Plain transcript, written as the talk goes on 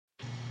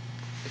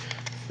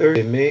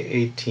Thursday,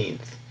 May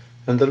 18th.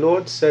 And the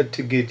Lord said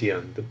to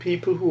Gideon, The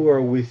people who are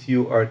with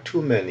you are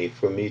too many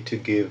for me to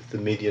give the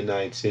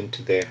Midianites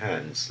into their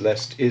hands,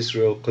 lest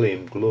Israel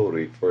claim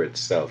glory for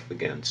itself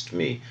against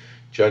me.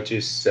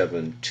 Judges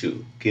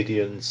 7:2.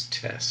 Gideon's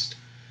test.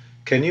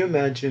 Can you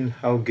imagine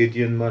how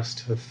Gideon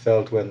must have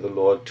felt when the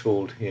Lord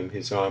told him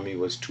his army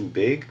was too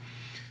big?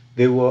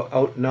 They were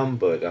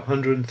outnumbered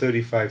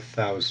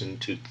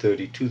 135,000 to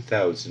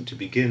 32,000 to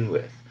begin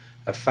with,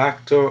 a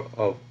factor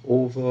of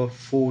over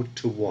 4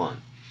 to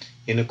 1.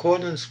 In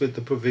accordance with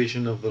the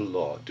provision of the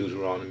law,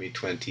 Deuteronomy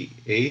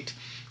 28,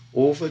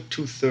 over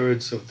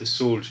two-thirds of the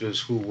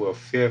soldiers who were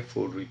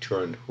fearful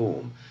returned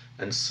home,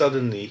 and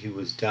suddenly he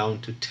was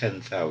down to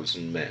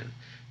 10,000 men.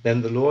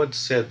 Then the Lord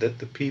said that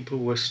the people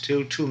were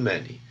still too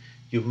many.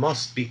 You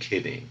must be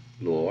kidding,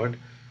 Lord.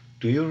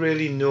 Do you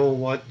really know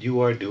what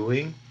you are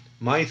doing?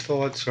 My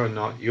thoughts are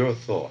not your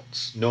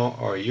thoughts, nor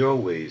are your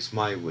ways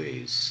my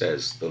ways,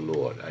 says the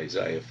Lord.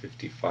 Isaiah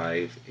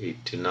 55,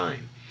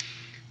 8-9.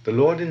 The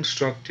Lord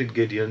instructed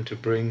Gideon to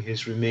bring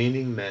his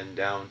remaining men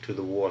down to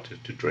the water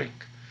to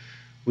drink.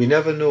 We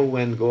never know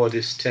when God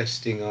is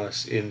testing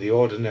us in the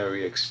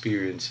ordinary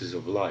experiences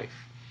of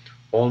life.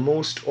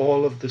 Almost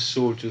all of the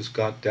soldiers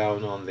got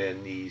down on their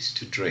knees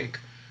to drink,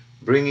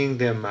 bringing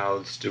their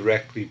mouths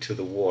directly to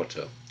the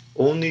water.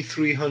 Only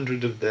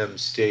 300 of them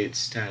stayed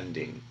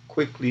standing,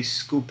 quickly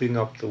scooping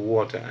up the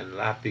water and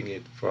lapping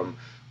it from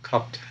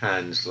cupped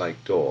hands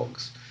like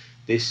dogs.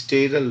 They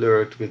stayed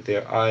alert with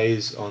their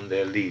eyes on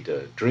their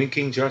leader,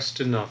 drinking just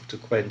enough to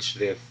quench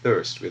their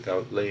thirst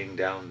without laying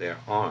down their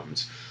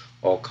arms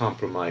or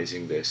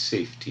compromising their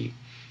safety.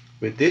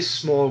 With this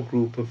small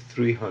group of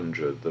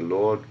 300, the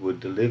Lord would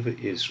deliver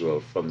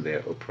Israel from their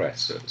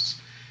oppressors.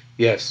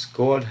 Yes,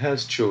 God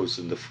has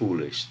chosen the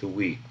foolish, the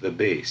weak, the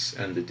base,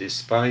 and the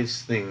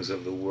despised things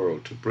of the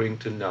world to bring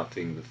to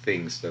nothing the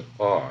things that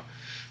are,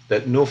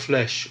 that no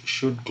flesh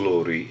should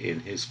glory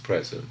in his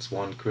presence.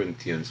 1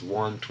 Corinthians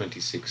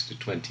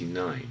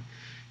 1:26-29.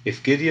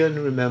 If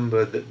Gideon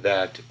remembered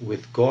that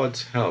with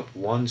God's help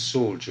 1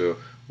 soldier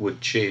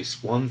would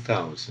chase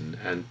 1,000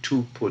 and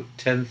 2 put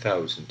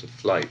 10,000 to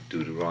flight,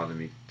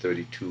 Deuteronomy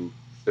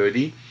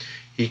 32:30,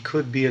 he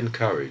could be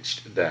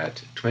encouraged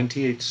that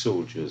 28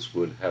 soldiers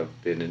would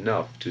have been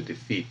enough to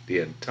defeat the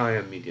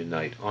entire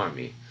Midianite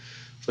army.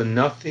 For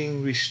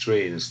nothing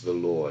restrains the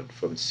Lord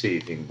from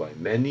saving by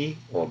many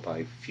or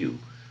by few.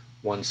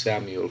 1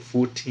 Samuel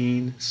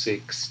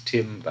 14:6,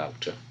 Tim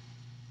Bouter.